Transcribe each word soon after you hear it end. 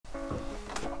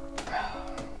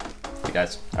Alright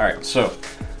guys, alright, so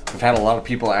we've had a lot of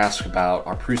people ask about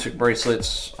our Prusik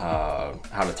bracelets, how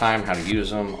to tie them, how to use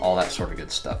them, all that sort of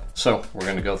good stuff. So we're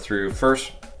going to go through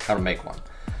first how to make one.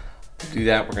 To do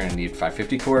that, we're going to need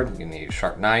 550 cord, you're going to need a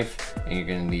sharp knife, and you're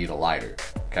going to need a lighter.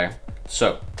 Okay,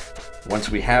 so once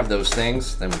we have those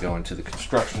things, then we go into the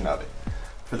construction of it.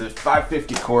 For the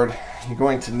 550 cord, you're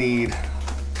going to need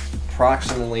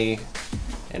approximately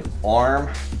an arm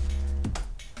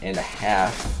and a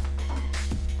half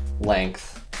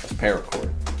length of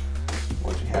paracord.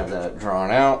 Once you have that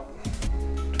drawn out,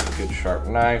 take a good sharp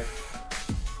knife,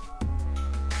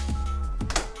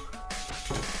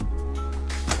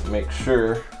 make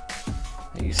sure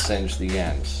that you singe the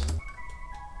ends.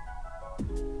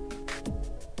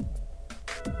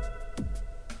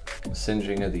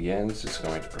 Singeing of the ends is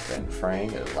going to prevent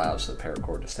fraying. It allows the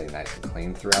paracord to stay nice and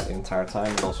clean throughout the entire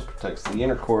time. It also protects the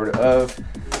inner cord of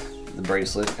the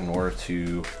bracelet in order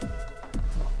to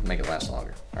make it last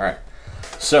longer. All right,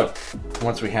 so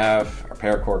once we have our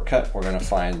paracord cut, we're going to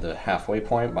find the halfway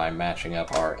point by matching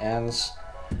up our ends,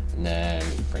 and then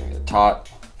bring it taut,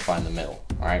 find the middle.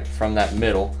 All right, from that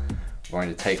middle, we're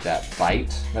going to take that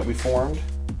bite that we formed.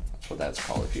 That's what that's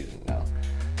called if you didn't know.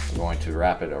 We're going to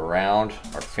wrap it around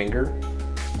our finger,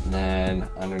 and then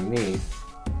underneath,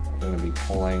 we're going to be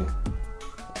pulling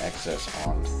the excess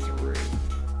on through,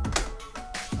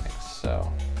 like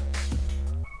so.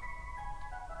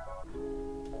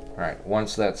 All right,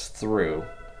 once that's through,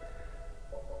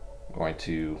 I'm going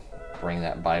to bring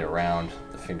that bite around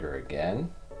the finger again.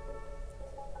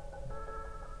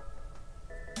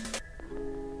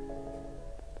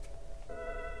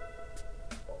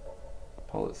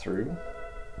 Pull it through.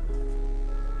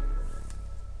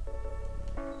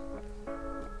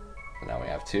 Now we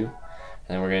have two, and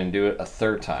then we're going to do it a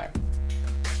third time.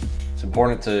 It's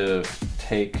important to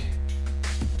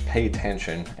pay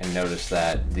attention and notice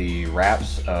that the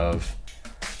wraps of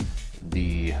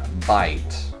the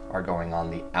bite are going on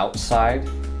the outside,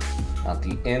 not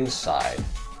the inside.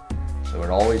 So it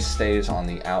always stays on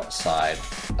the outside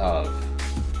of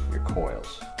your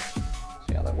coils.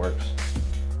 See how that works?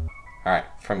 All right,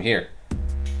 from here,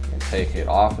 you can take it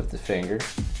off with the finger,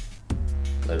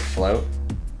 let it float,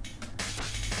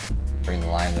 bring the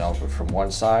line over from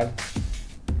one side,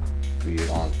 feed it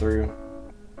on through,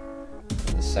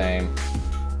 and the same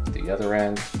with the other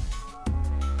end,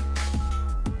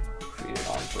 feed it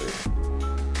on through.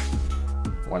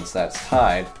 Once that's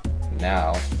tied,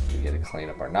 now we get to clean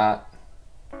up our knot,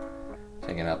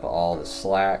 taking up all the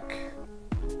slack.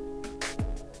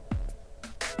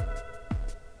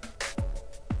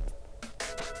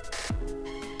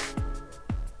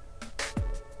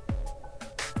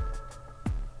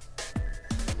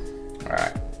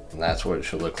 Alright, and that's what it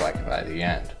should look like by the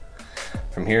end.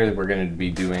 From here, we're going to be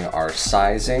doing our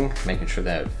sizing, making sure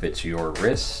that it fits your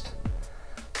wrist.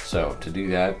 So to do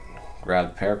that,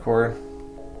 grab the paracord,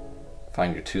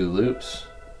 find your two loops,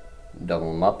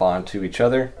 double them up onto each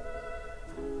other,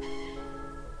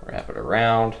 wrap it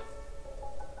around,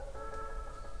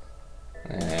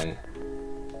 and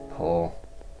pull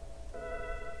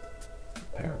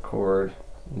the paracord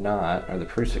knot, or the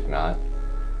Prusik knot,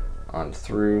 on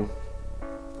through,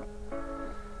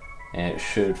 and it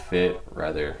should fit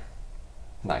rather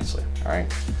nicely. All right,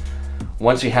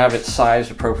 once you have it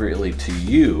sized appropriately to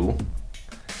you,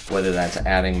 whether that's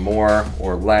adding more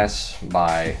or less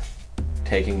by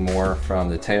taking more from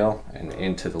the tail and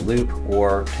into the loop,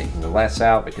 or taking the less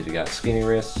out because you got skinny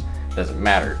wrists, doesn't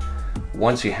matter.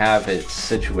 Once you have it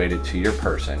situated to your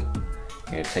person,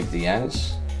 you're going to take the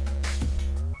ends,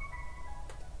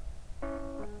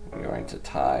 you're going to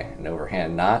tie an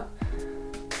overhand knot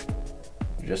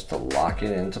just to lock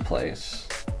it into place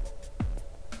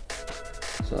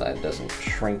so that it doesn't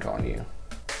shrink on you.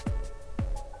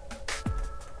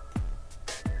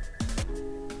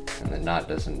 And the knot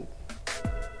doesn't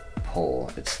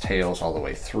pull its tails all the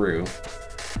way through,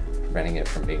 preventing it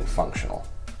from being functional.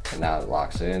 So now it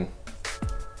locks in.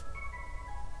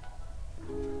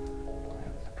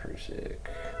 The Prusik.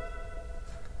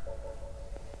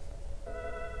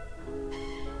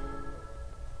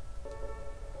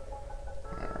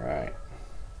 Alright.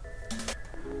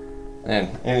 And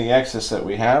any excess that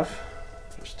we have,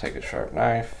 just take a sharp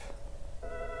knife,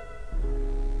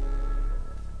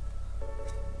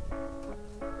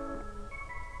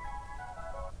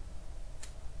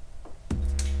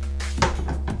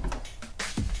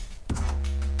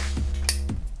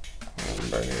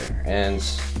 burn your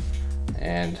ends,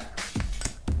 and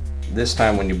this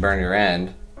time when you burn your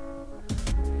end,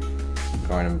 you're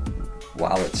going to,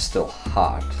 while it's still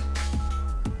hot,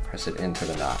 press it into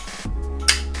the knot.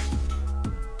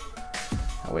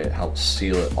 That way it helps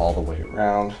seal it all the way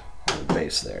around on the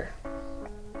base there.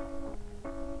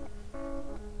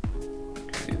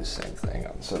 Do the same thing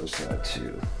on this other side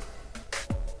too.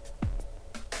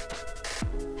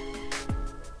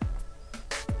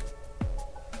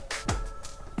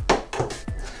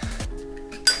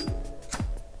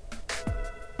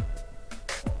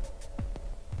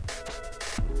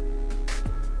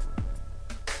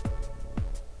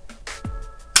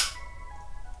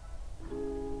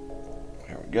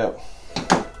 There we go.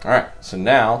 All right, so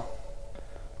now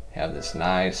we have this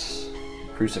nice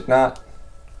Prusik knot.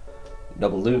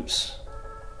 Double loops,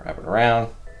 wrap it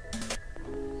around,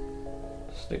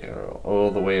 stick it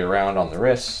all the way around on the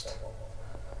wrist,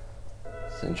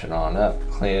 cinch it on up,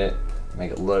 clean it, make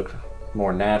it look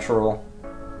more natural.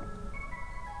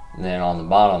 And then on the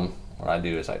bottom, what I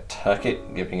do is I tuck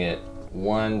it, giving it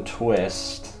one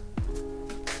twist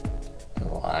to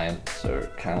the line so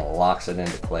it kind of locks it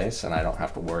into place and I don't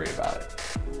have to worry about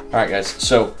it. All right, guys,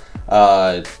 so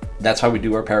that's how we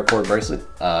do our paracord bracelet.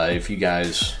 If you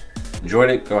guys enjoyed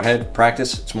it, go ahead,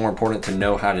 practice. It's more important to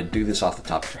know how to do this off the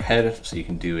top of your head so you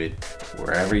can do it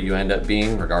wherever you end up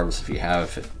being, regardless if you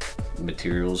have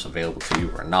materials available to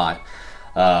you or not.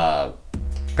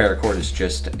 Paracord is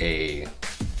just a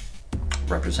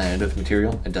representative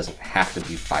material. It doesn't have to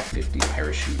be 550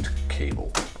 parachute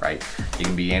cable, right? It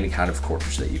can be any kind of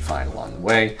cordage that you find along the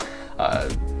way.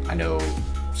 I know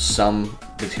some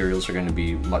materials are going to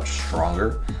be much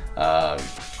stronger.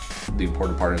 The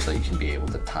important part is that you can be able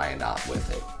to tie a knot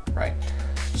with it, right?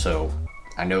 So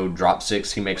I know Drop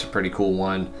 6, he makes a pretty cool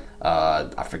one.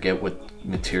 I forget what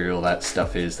material that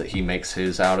stuff is that he makes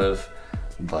his out of,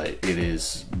 but it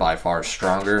is by far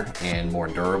stronger and more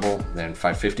durable than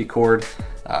 550 cord.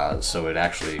 So it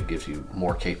actually gives you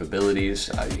more capabilities.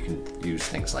 You can use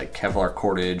things like Kevlar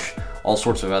cordage, all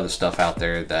sorts of other stuff out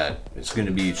there that is going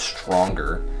to be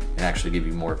stronger and actually give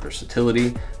you more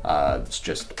versatility. It's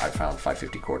just, I found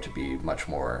 550 cord to be much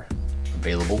more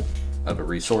available of a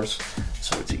resource,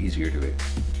 so it's easier to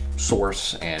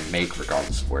source and make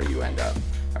regardless of where you end up.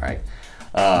 All right.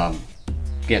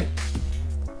 Again,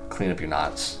 clean up your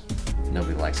knots.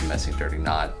 Nobody likes a messy, dirty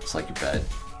knot. It's like your bed.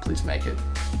 Please make it.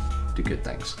 Do good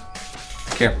things.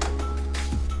 Take care.